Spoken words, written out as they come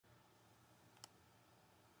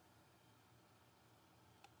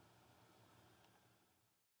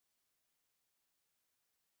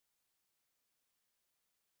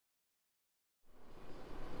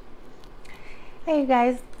Hey you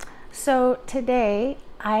guys, so today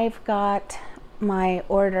I've got my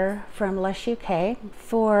order from Lush UK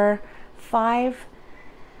for 5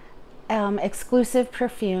 exclusive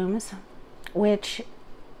perfumes which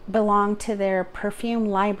belong to their perfume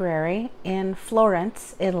library in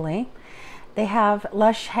Florence, Italy.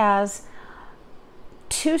 Lush has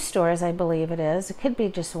 2 stores, I believe it is. It could be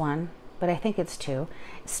just one, but I think it's 2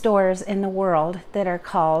 stores in the world that are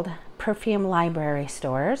called perfume library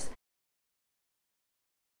stores.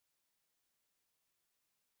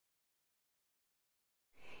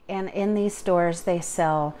 And in these stores, they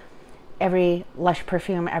sell every Lush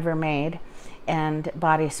perfume ever made, and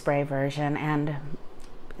body spray version, and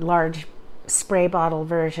large spray bottle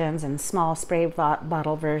versions, and small spray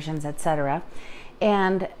bottle versions, etc.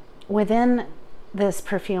 And within this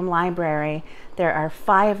perfume library, there are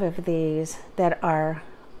 5 of these that are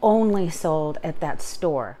only sold at that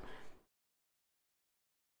store.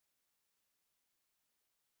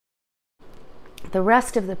 The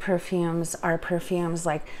rest of the perfumes are perfumes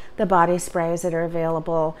like the body sprays that are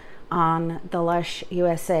available on the Lush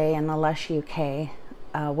USA and the Lush UK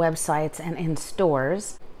websites and in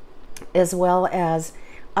stores, as well as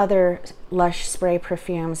other Lush spray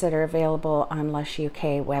perfumes that are available on Lush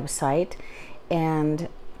UK website.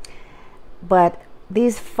 But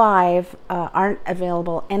these 5 aren't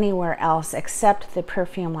available anywhere else except the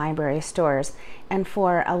perfume library stores. And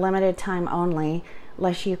for a limited time only,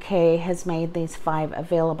 Lush UK has made these 5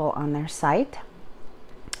 available on their site.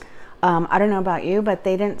 I don't know about you, but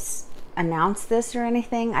they didn't announce this or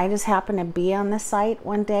anything. I just happened to be on the site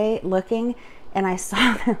one day looking, and I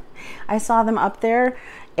saw them up there,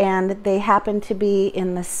 and they happened to be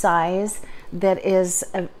in the size that is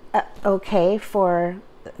okay for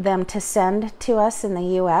them to send to us in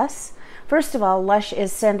the US. First of all, Lush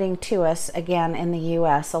is sending to us again in the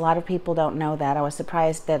US. A lot of people don't know that. I was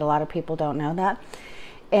surprised that a lot of people don't know that.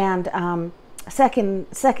 And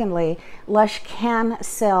secondly, Lush can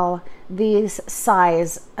sell these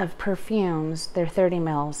size of perfumes, they're 30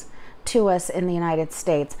 mils, to us in the United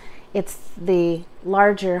States. It's the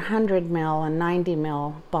larger 100 mil and 90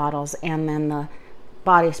 mil bottles, and then the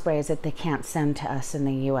body sprays that they can't send to us in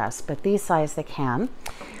the US, but these size they can.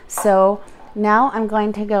 So now I'm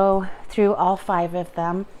going to go through all 5 of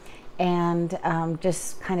them and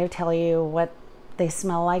just kind of tell you what they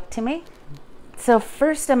smell like to me. So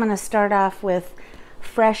first I'm going to start off with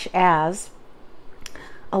Fresh As.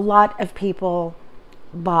 A lot of people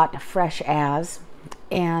bought Fresh As,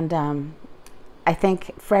 and I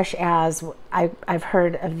think Fresh As, I've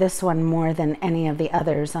heard of this one more than any of the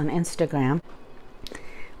others on Instagram.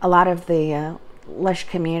 A lot of the Lush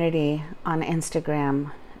community on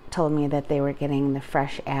Instagram told me that they were getting the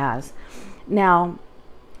Fresh As. Now,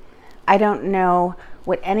 I don't know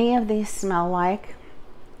what any of these smell like.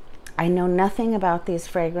 I know nothing about these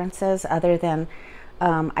fragrances other than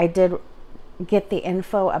I did get the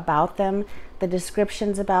info about them, the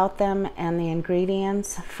descriptions about them, and the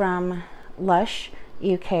ingredients from Lush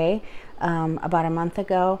UK about a month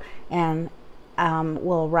ago, and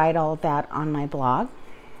we'll write all that on my blog.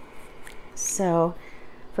 So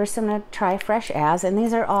first I'm going to try Fresh As, and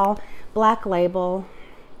these are all Black Label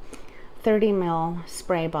 30 ml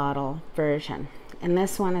spray bottle version, and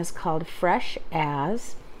this one is called Fresh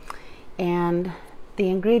As. And the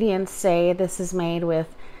ingredients say this is made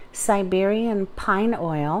with Siberian pine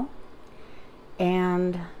oil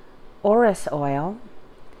and orris oil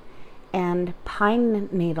and pine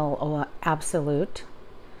needle oil absolute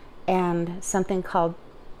and something called,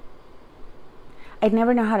 I'd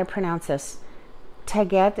never know how to pronounce this,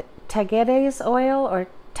 tagetes oil or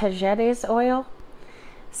tagetes oil.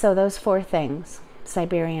 So those 4 things: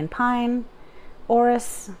 Siberian pine,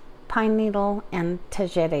 orris, pine needle, and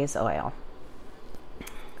tagetes oil.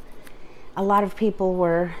 A lot of people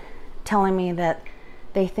were telling me that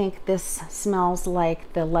they think this smells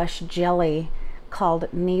like the Lush jelly called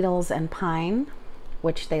Needles and Pine,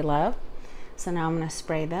 which they love. So now I'm going to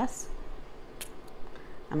spray this.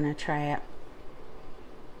 I'm going to try it.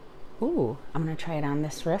 Ooh, I'm going to try it on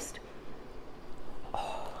this wrist.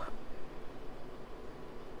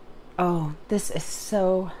 Oh, this is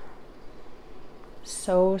so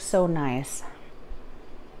nice.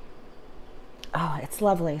 Oh, it's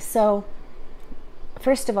lovely. So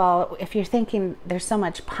first of all, if you're thinking there's so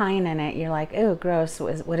much pine in it, you're like, oh, gross,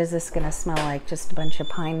 what is this going to smell like? Just a bunch of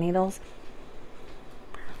pine needles?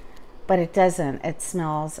 But it doesn't. It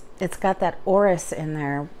smells, it's got that orris in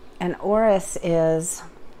there. And orris is,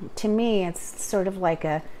 to me, it's sort of like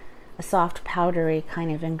a soft powdery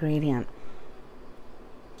kind of ingredient.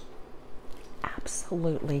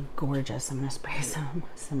 absolutely gorgeous. I'm gonna spray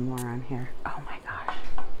some more on here. Oh my gosh.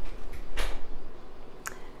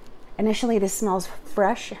 Initially, this smells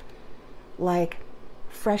fresh, like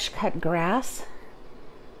fresh cut grass.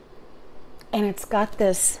 And it's got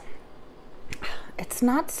this, it's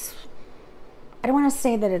not, I don't want to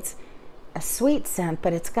say that it's a sweet scent,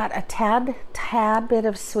 but it's got a tad bit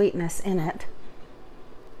of sweetness in it.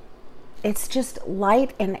 It's just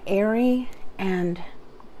light and airy and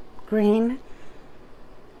green.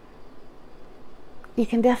 You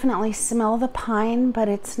can definitely smell the pine, but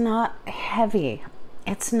it's not heavy.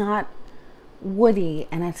 It's not woody,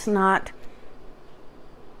 and it's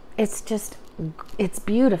just, it's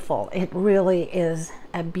beautiful. It really is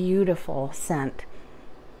a beautiful scent.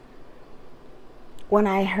 When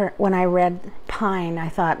I read pine, I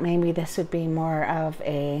thought maybe this would be more of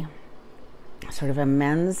a sort of a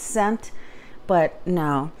men's scent, but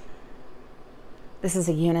no. This is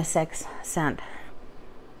a unisex scent.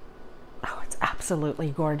 Oh, it's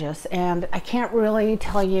absolutely gorgeous. And I can't really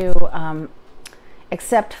tell you, I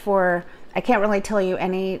can't really tell you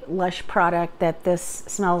any Lush product that this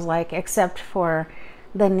smells like, except for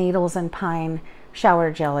the Needles and Pine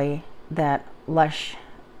shower jelly that Lush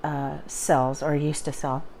sells or used to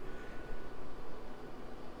sell.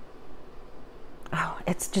 Oh,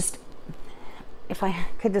 it's just, if I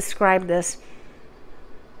could describe this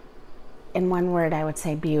in one word, I would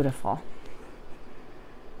say beautiful.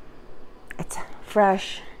 It's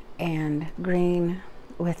fresh and green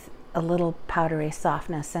with a little powdery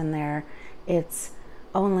softness in there. It's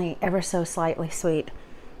only ever so slightly sweet.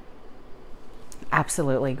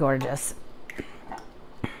 Absolutely gorgeous.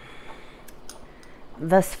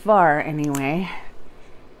 Thus far, anyway.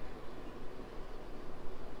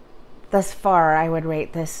 Thus far, I would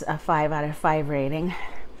rate this a 5 out of 5 rating.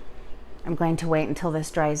 I'm going to wait until this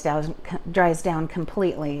dries down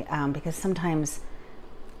completely, because sometimes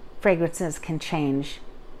fragrances can change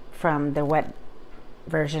from the wet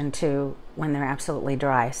version to when they're absolutely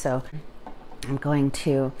dry. So I'm going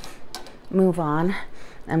to move on.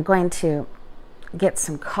 I'm going to get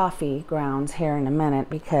some coffee grounds here in a minute,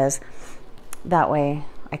 because that way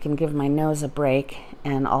I can give my nose a break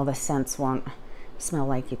and all the scents won't smell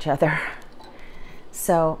like each other.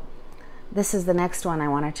 So this is the next one I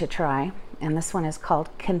wanted to try, and this one is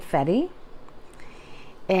called Confetti.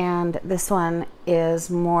 And this one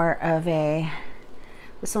is more of a,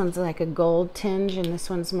 this one's like a gold tinge, and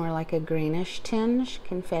this one's more like a greenish tinge.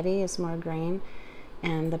 Confetti is more green,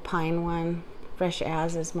 and the pine one, Fresh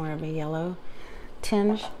As, is more of a yellow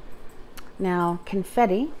tinge. Now,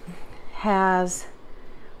 Confetti has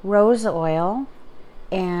rose oil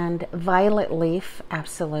and violet leaf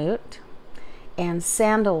absolute and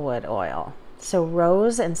sandalwood oil. So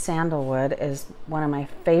rose and sandalwood is one of my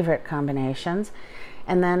favorite combinations,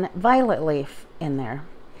 and then violet leaf in there.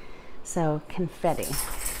 So Confetti,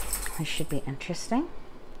 this should be interesting.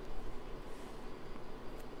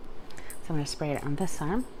 So I'm going to spray it on this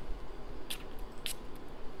arm.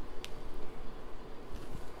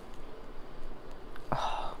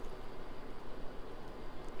 Oh,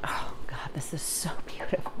 oh God, this is so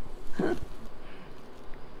beautiful.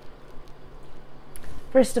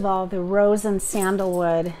 First of all, the rose and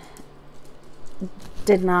sandalwood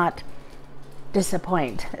did not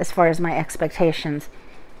disappoint as far as my expectations.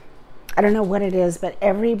 I don't know what it is, but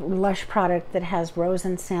every Lush product that has rose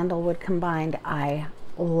and sandalwood combined, I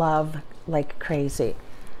love like crazy.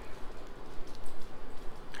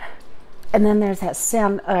 And then there's that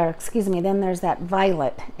then there's that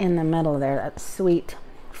violet in the middle there, that sweet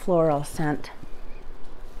floral scent.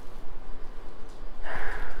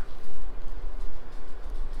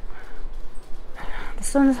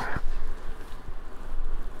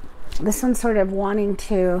 This one's sort of wanting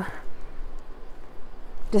to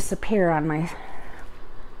disappear on my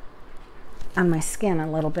skin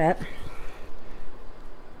a little bit.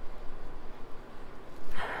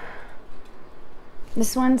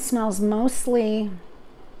 This one smells mostly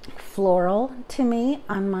floral to me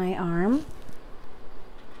on my arm.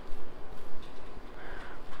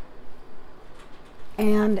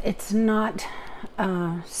 And it's not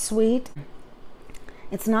sweet.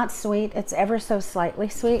 It's not sweet. It's ever so slightly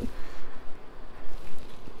sweet.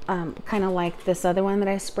 Kind of like this other one that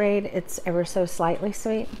I sprayed. It's ever so slightly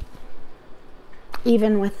sweet.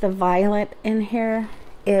 Even with the violet in here,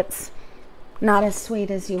 it's not as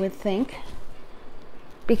sweet as you would think,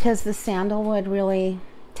 because the sandalwood really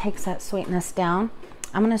takes that sweetness down.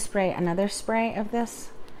 I'm going to spray another spray of this,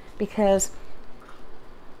 because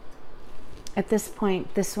at this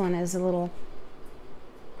point, this one is a little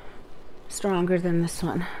stronger than this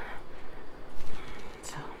one.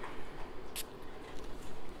 So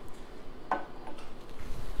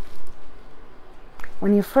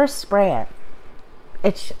when you first spray it,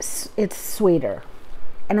 it's sweeter.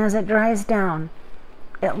 And as it dries down,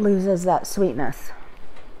 it loses that sweetness.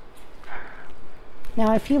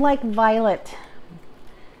 Now, if you like violet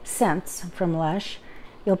scents from Lush,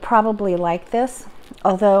 you'll probably like this,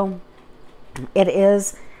 although it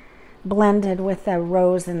is blended with the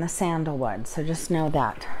rose and the sandalwood, so just know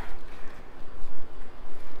that.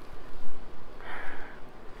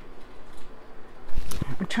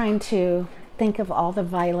 I'm trying to think of all the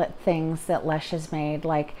violet things that Lush has made,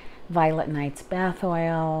 like Violet Nights Bath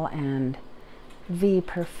Oil and V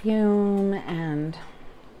Perfume and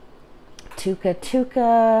Tuka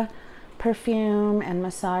Tuka Perfume and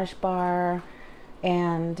Massage Bar,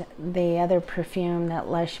 and the other perfume that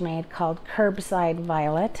Lush made called Curbside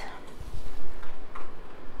Violet.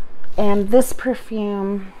 And this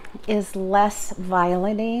perfume is less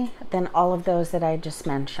violet-y than all of those that I just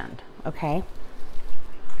mentioned, okay?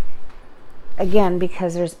 Again,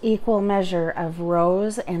 because there's equal measure of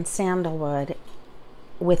rose and sandalwood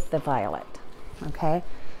with the violet, okay?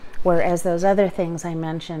 Whereas those other things I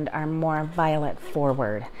mentioned are more violet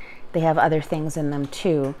forward. They have other things in them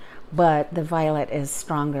too, but the violet is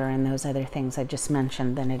stronger in those other things I just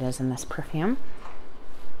mentioned than it is in this perfume.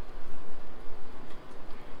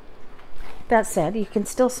 That said, you can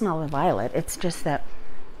still smell the violet. It's just that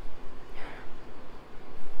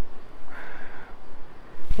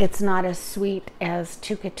it's not as sweet as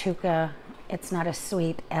Tuka Tuka. It's not as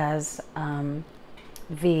sweet as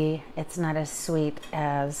V. It's not as sweet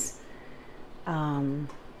as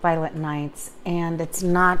Violet Nights, and it's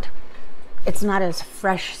not as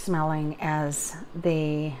fresh smelling as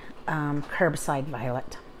the Curbside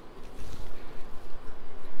Violet.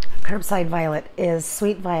 Curbside Violet is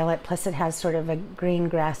sweet violet, plus it has sort of a green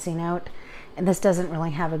grassy note, and this doesn't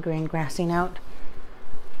really have a green grassy note.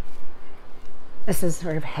 This is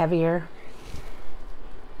sort of heavier.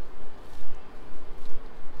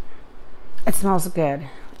 It smells good.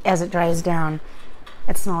 As it dries down,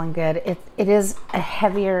 it's smelling good. It is a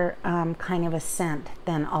heavier kind of a scent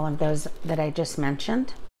than all of those that I just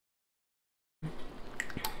mentioned.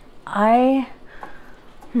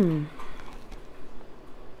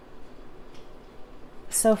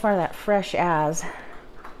 So far that Fresh As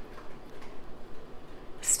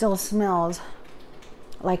still smells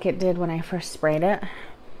like it did when I first sprayed it.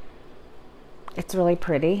 It's really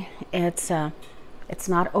pretty. It's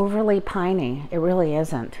not overly piney. It really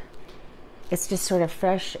isn't. It's just sort of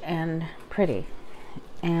fresh and pretty.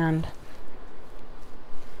 And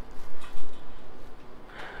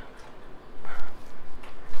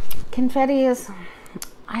Confetti is,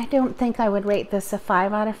 I don't think I would rate this a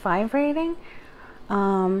 5 out of 5 rating.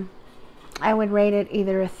 I would rate it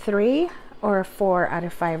either a 3 or a 4 out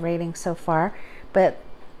of 5 rating so far, but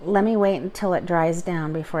let me wait until it dries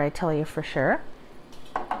down before I tell you for sure.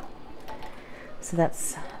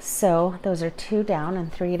 So those are 2 down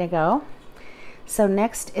and 3 to go. So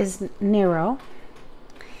next is Nero,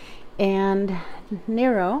 and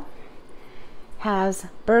Nero has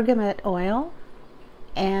bergamot oil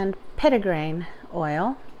and petitgrain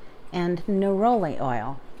oil and neroli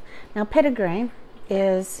oil. Now petitgrain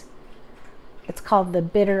is, it's called the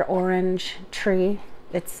bitter orange tree.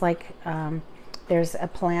 It's like there's a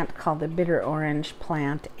plant called the bitter orange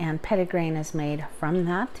plant, and petitgrain is made from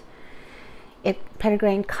that.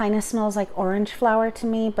 Petitgrain kind of smells like orange flower to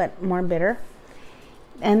me, but more bitter.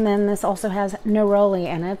 And then this also has neroli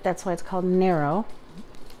in it. That's why it's called Nero.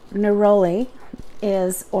 Neroli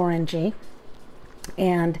is orangey,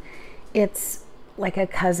 and it's like a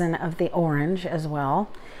cousin of the orange as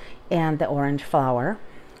well, and the orange flower.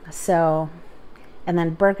 So, and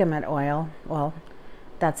then bergamot oil, well,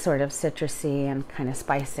 that's sort of citrusy and kind of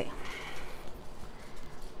spicy.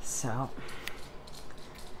 So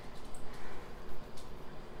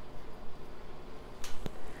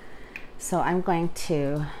I'm going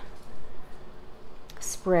to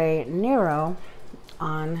spray Nero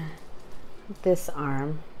on this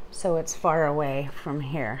arm so it's far away from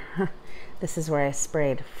here. This is where I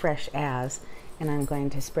sprayed Fresh As, and I'm going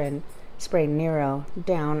to spray Nero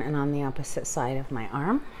down and on the opposite side of my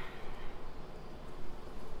arm.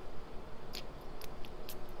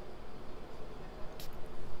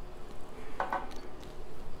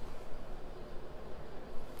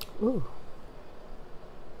 Ooh.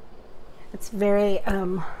 It's very,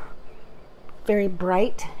 very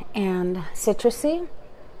bright and citrusy.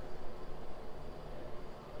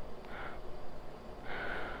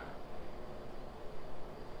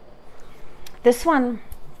 This one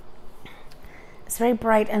is very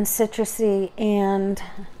bright and citrusy, and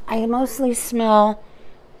I mostly smell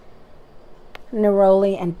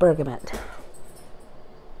neroli and bergamot.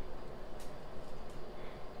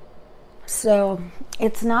 So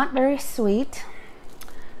it's not very sweet.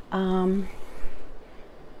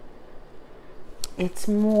 It's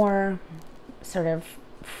more sort of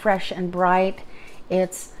fresh and bright.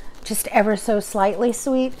 It's just ever so slightly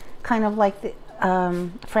sweet, kind of like the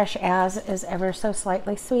Fresh As is ever so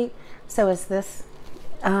slightly sweet. So is this.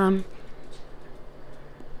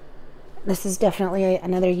 This is definitely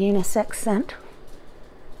another unisex scent.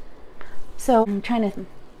 So I'm trying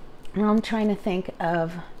to think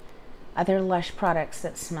of other Lush products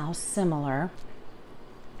that smell similar,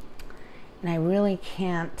 and I really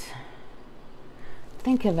can't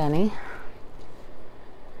think of any.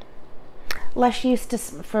 Lush used to,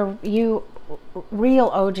 for you real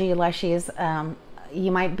OG Lushies,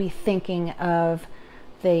 you might be thinking of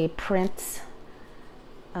the Prince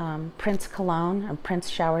cologne or Prince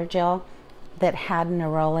shower gel that had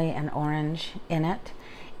neroli and orange in it,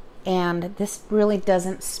 and this really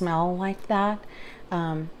doesn't smell like that.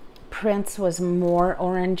 Prince was more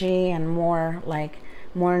orangey and more like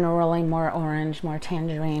more neroli, more orange, more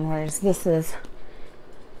tangerine, whereas this is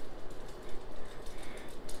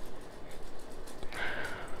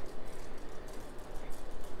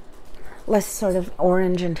less sort of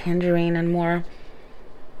orange and tangerine and more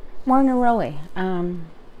neroli. I'm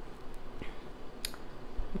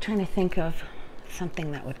trying to think of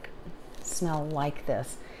something that would smell like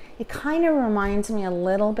this. It kind of reminds me a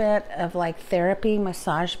little bit of like Therapy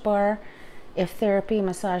Massage Bar, if Therapy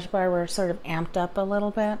Massage Bar were sort of amped up a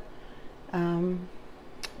little bit. And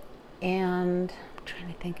I'm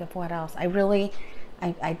trying to think of what else.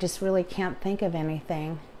 I just really can't think of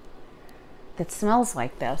anything that smells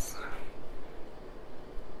like this.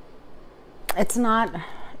 It's not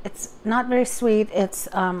very sweet. It's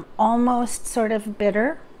almost sort of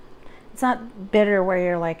bitter. It's not bitter where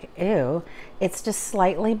you're like, ew. It's just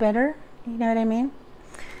slightly bitter. You know what I mean?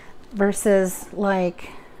 Versus like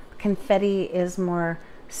Confetti is more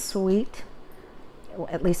sweet,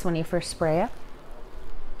 at least when you first spray it.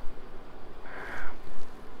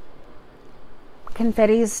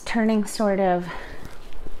 Confetti's turning sort of,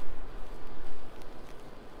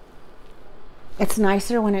 it's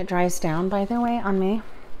nicer when it dries down, by the way, on me.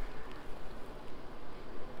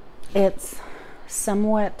 It's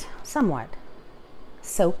somewhat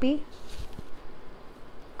soapy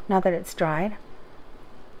now that it's dried,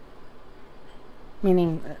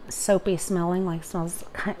 meaning soapy smelling, like smells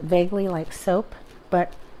vaguely like soap,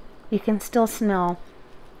 but you can still smell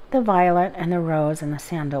the violet and the rose and the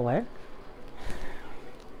sandalwood.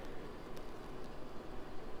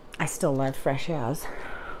 I still love Fresh As.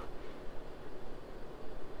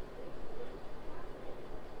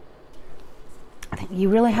 I think you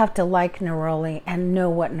really have to like neroli and know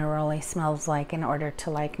what neroli smells like in order to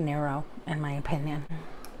like Nero, in my opinion.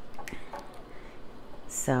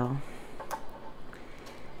 So,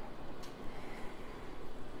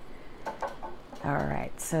 all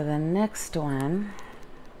right, so the next one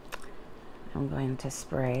I'm going to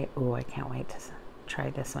spray. Ooh, I can't wait to try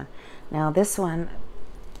this one. Now this one,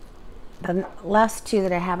 the last two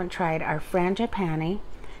that I haven't tried are Frangiapani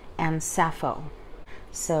and Sapho.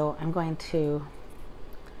 So I'm going to,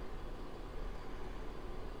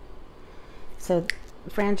 so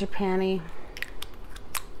Frangiapani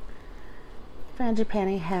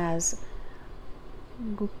has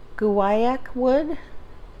guaiac wood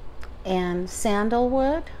and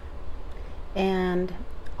sandalwood and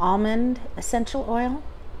almond essential oil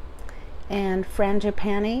and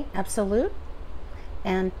Frangiapani Absolute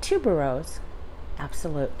and tuberose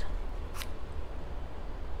Absolute.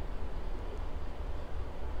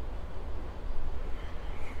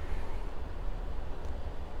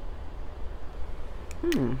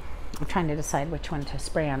 I'm trying to decide which one to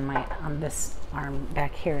spray on this arm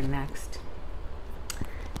back here next.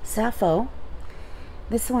 Sapho.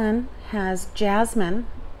 This one has jasmine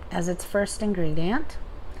as its first ingredient,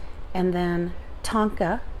 and then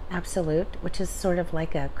tonka Absolute, which is sort of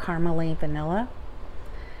like a caramely vanilla,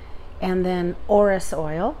 and then orris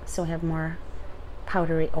oil, so we have more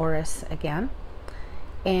powdery orris again,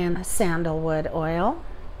 and sandalwood oil,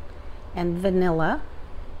 and vanilla,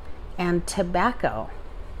 and tobacco.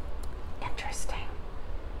 Interesting.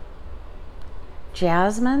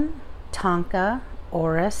 Jasmine, tonka,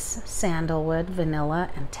 orris, sandalwood, vanilla,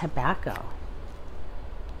 and tobacco.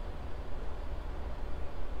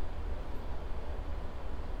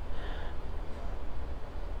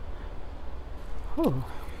 Ooh.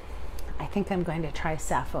 I think I'm going to try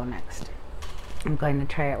Sapho next. I'm going to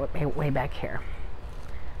try it way back here.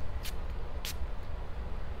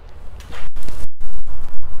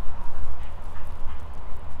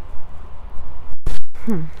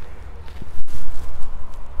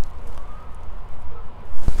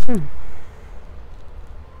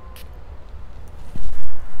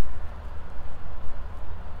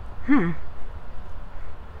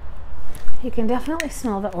 You can definitely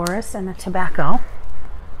smell the orris and the tobacco.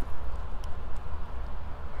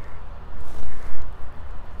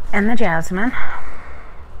 And the jasmine.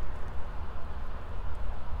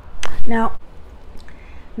 Now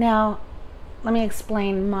let me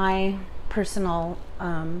explain my personal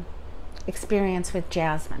experience with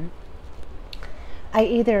jasmine. I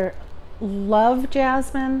either love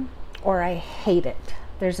jasmine or I hate it.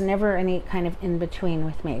 There's never any kind of in between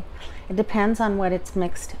with me. It depends on what it's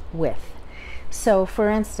mixed with. So for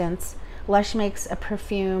instance, Lush makes a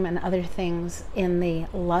perfume and other things in the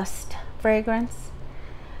Lust fragrance.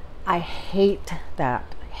 I hate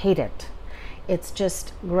that, hate it. It's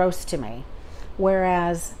just gross to me.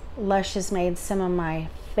 Whereas Lush has made some of my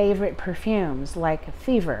favorite perfumes like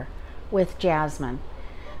Fever with jasmine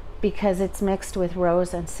because it's mixed with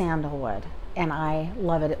rose and sandalwood. And I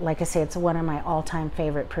love it. Like I say, it's one of my all-time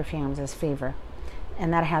favorite perfumes is Fever.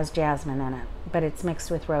 And that has jasmine in it, but it's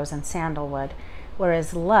mixed with rose and sandalwood.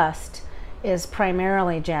 Whereas Lust is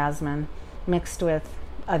primarily jasmine mixed with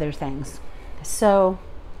other things. So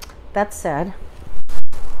that said,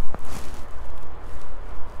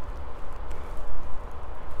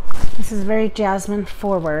 this is very jasmine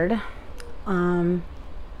forward.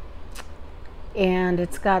 And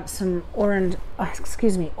it's got some orris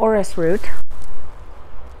root.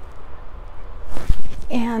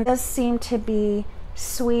 And it does seem to be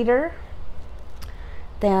sweeter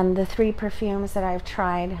than the 3 perfumes that I've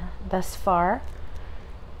tried thus far.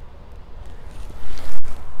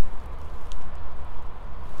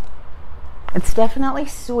 It's definitely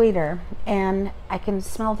sweeter, and I can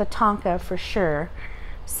smell the tonka for sure.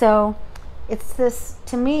 So it's this,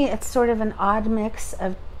 to me, it's sort of an odd mix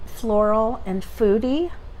of floral and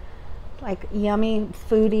foodie, like yummy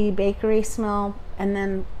foodie bakery smell, and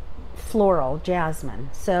then floral jasmine.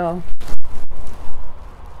 So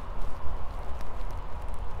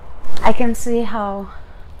I can see how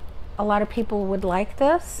a lot of people would like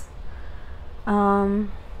this,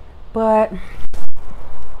 but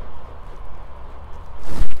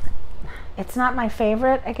it's not my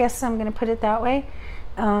favorite, I guess I'm going to put it that way.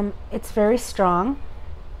 It's very strong.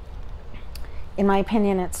 In my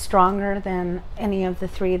opinion, it's stronger than any of the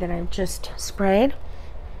 3 that I've just sprayed.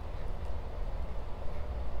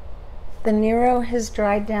 The Nero has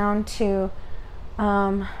dried down to,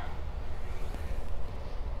 well,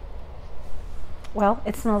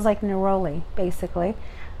 it smells like neroli, basically.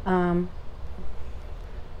 The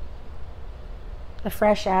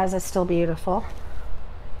fresh as is still beautiful.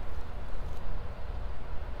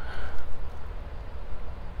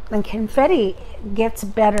 And Confetti gets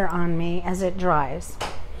better on me as it dries.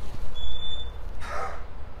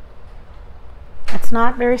 It's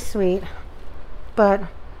not very sweet, but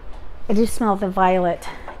I do smell the violet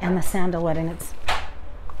and the sandalwood, and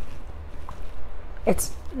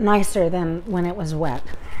it's nicer than when it was wet.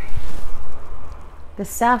 The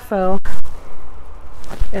Sapho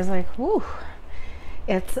is like, whoo.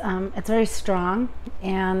 It's very strong,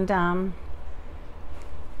 and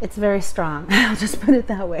it's very strong. I'll just put it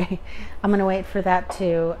that way. I'm gonna wait for that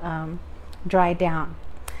to dry down.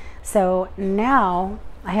 So now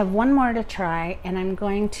I have one more to try, and I'm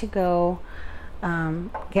going to go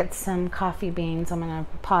get some coffee beans. I'm gonna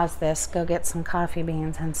pause this, go get some coffee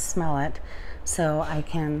beans and smell it so I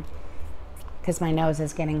can, because my nose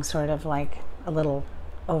is getting sort of like a little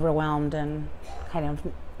overwhelmed and kind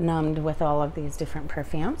of numbed with all of these different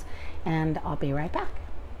perfumes, and I'll be right back.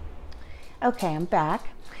 Okay, I'm back.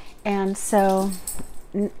 And so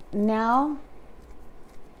now,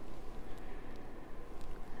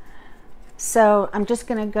 I'm just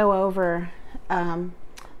going to go over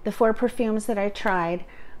the 4 perfumes that I tried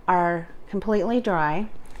are completely dry,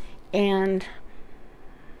 and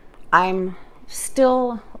I'm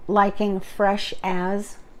still liking Fresh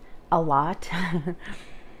As a lot.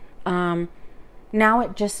 Now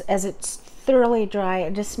it just, as it's thoroughly dry,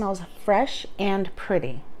 it just smells fresh and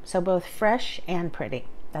pretty. So both fresh and pretty.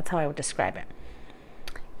 That's how I would describe it.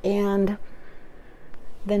 And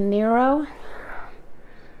the Nero,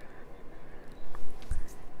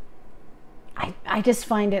 I just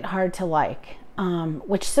find it hard to like,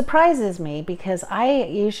 which surprises me because I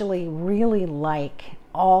usually really like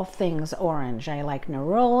all things orange. I like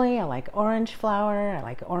neroli, I like orange flower, I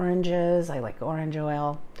like oranges, I like orange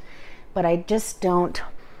oil, but I just don't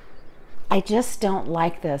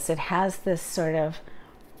like this. It has this sort of,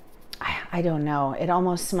 I don't know, it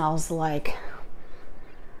almost smells like,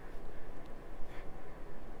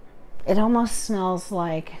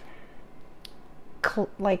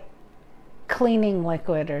 cleaning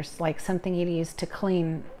liquid, or like something you'd use to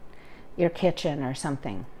clean your kitchen or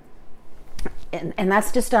something. and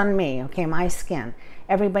that's just on me, okay, my skin.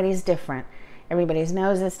 Everybody's different. Everybody's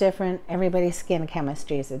nose is different. Everybody's skin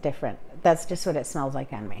chemistry is different. That's just what it smells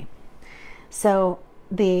like on me. So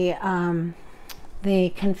the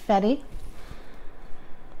Confetti,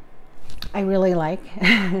 I really like.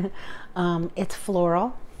 It's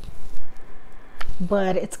floral,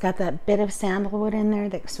 but it's got that bit of sandalwood in there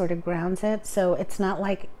that sort of grounds it. So it's not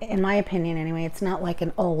like, in my opinion anyway, it's not like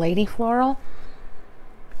an old lady floral.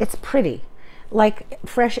 It's pretty. Like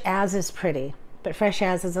Fresh As is pretty, but Fresh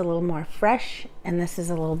As is a little more fresh, and this is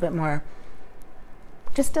a little bit more,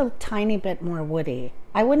 just a tiny bit more woody.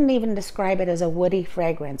 I wouldn't even describe it as a woody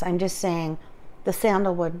fragrance. I'm just saying the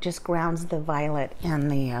sandalwood just grounds the violet and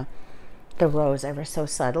the rose ever so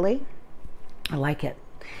subtly. I like it.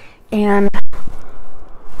 And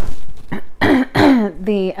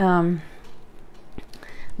the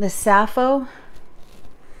Sapho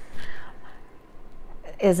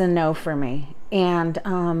is a no for me. And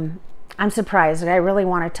I'm surprised. I really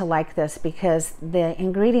wanted to like this because the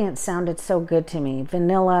ingredients sounded so good to me.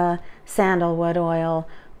 Vanilla, sandalwood oil,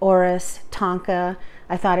 orris, tonka.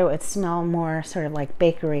 I thought it would smell more sort of like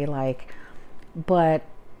bakery-like, but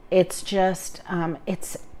it's just,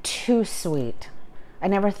 it's too sweet. I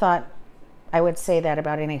never thought I would say that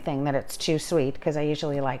about anything, that it's too sweet, because I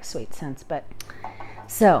usually like sweet scents. But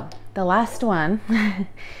so the last one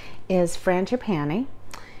is Frangiapani,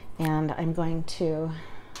 and I'm going to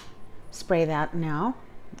spray that now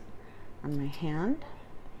on my hand,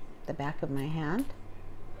 the back of my hand.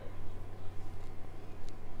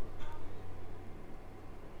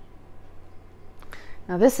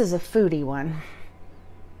 Now this is a foodie one.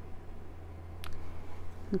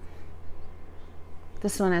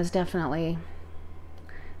 This one is definitely,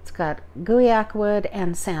 it's got guaiac wood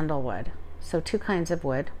and sandalwood, so two kinds of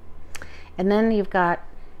wood. And then you've got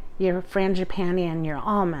your Frangiapani and your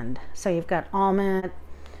almond. So you've got almond,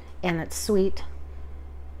 and it's sweet.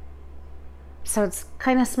 So it's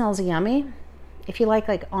kind of smells yummy. If you like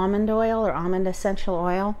almond oil or almond essential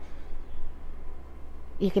oil,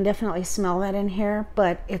 you can definitely smell that in here,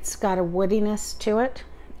 but it's got a woodiness to it.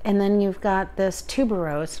 And then you've got this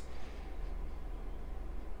tuberose.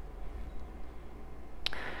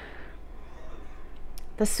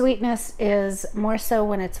 The sweetness is more so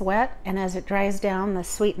when it's wet, and as it dries down, the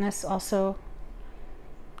sweetness also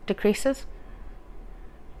decreases.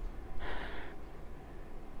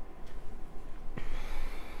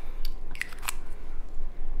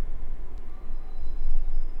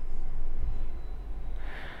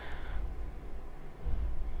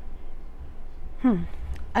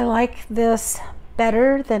 I like this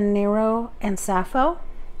better than Nero and Sapho,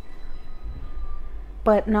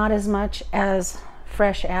 but not as much as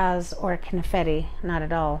Fresh As or Confetti, not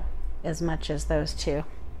at all as much as those two.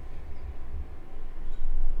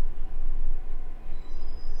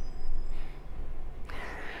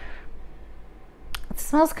 It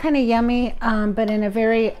smells kind of yummy, but in a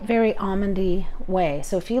very, very almondy way.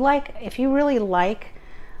 So if you really like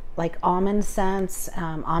almond scents,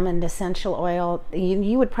 almond essential oil,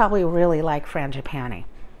 you would probably really like Frangiapani.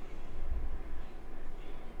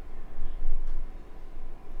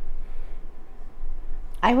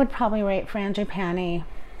 I would probably rate Frangiapani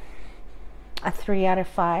a 3 out of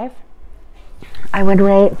 5. I would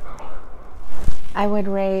rate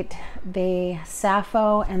the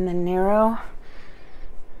Sapho and the Nero.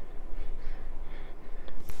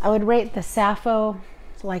 I would rate the Sapho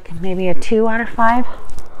like maybe a 2 out of 5.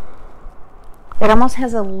 It almost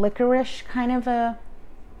has a licorice kind of a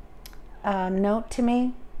note to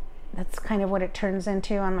me. That's kind of what it turns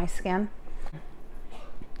into on my skin.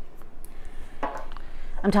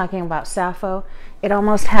 I'm talking about Sapho. It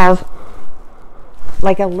almost has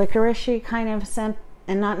like a licorice-y kind of scent,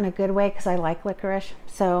 and not in a good way because I like licorice.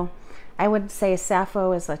 So I would say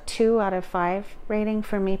Sapho is a 2 out of 5 rating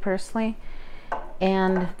for me personally.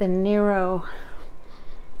 And the Nero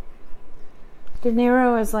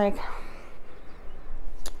is like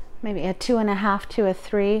maybe a 2.5 to a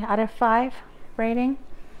 3 out of 5 rating.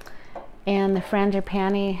 And the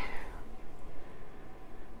Frangiapani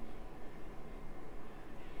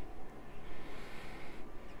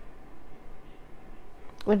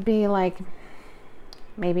would be like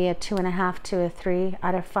maybe a 2.5 to a 3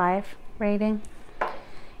 out of 5 rating.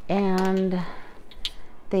 And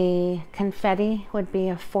the Confetti would be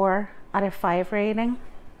a 4 out of 5 rating.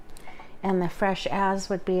 And the Fresh As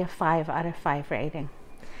would be a 5 out of 5 rating.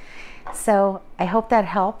 So I hope that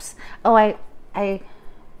helps. Oh, I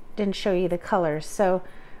didn't show you the colors. So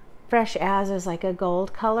Fresh As is like a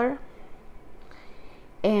gold color,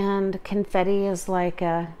 and Confetti is like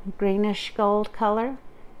a greenish gold color,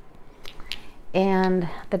 And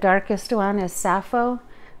the darkest one is Sapho.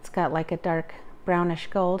 It's got like a dark brownish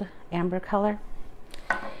gold amber color.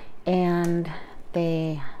 And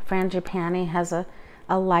the Frangiapani has a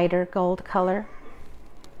lighter gold color.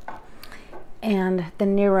 And the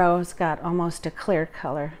Nero's got almost a clear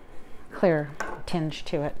color, clear tinge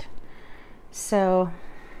to it. So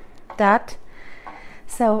that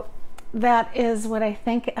is what I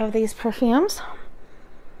think of these perfumes.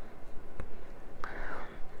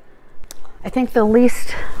 I think the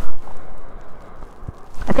least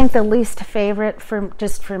favorite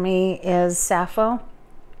for me is Sapho,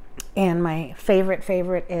 and my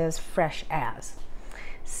favorite is Fresh As.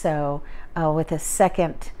 So with a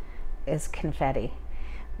second is Confetti,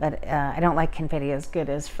 but I don't like Confetti as good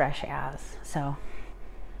as Fresh As. So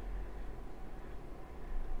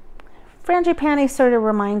Frangiapani sort of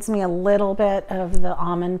reminds me a little bit of the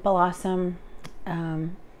almond blossom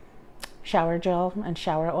shower gel and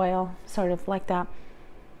shower oil, sort of like that,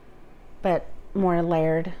 but more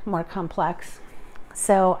layered, more complex.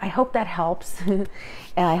 So I hope that helps. And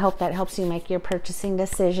I hope that helps you make your purchasing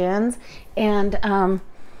decisions. And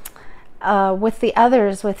with the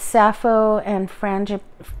others, with Sapho and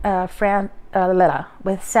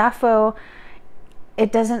with Sapho,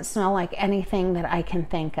 it doesn't smell like anything that I can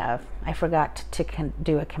think of. I forgot to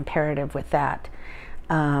do a comparative with that.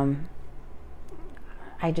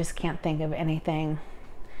 I just can't think of anything.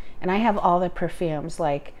 And I have all the perfumes.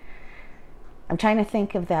 Like, I'm trying to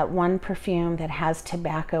think of that one perfume that has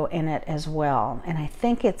tobacco in it as well. And I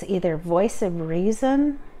think it's either Voice of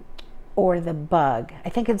Reason or The Bug. I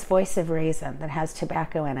think it's Voice of Reason that has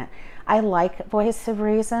tobacco in it. I like Voice of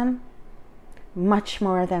Reason much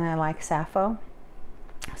more than I like Sapho.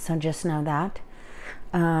 So just know that.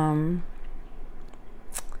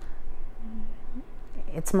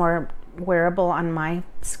 It's more wearable on my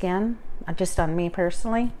skin, just on me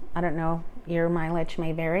personally. I don't know, your mileage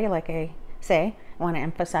may vary, like I say. I want to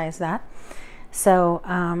emphasize that. So,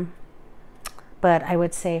 but I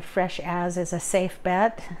would say Fresh As is a safe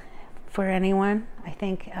bet for anyone. I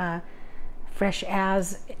think Fresh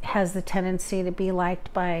As has the tendency to be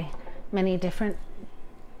liked by many different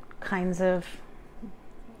kinds of,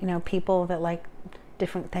 you know, people that like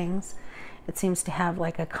different things. It seems to have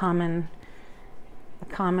like a common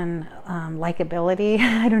likability.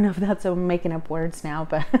 I don't know if that's, I'm making up words now,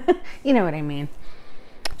 but you know what I mean.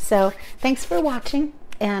 So thanks for watching,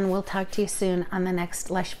 and we'll talk to you soon on the next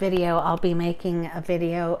Lush video. I'll be making a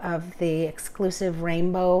video of the exclusive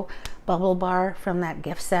rainbow bubble bar from that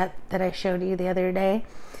gift set that I showed you the other day,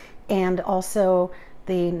 and also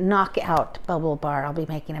the knockout bubble bar. I'll be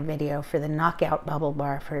making a video for the knockout bubble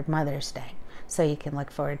bar for Mother's Day. So you can look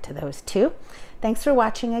forward to those too. Thanks for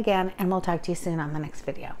watching again, and we'll talk to you soon on the next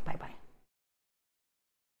video. Bye.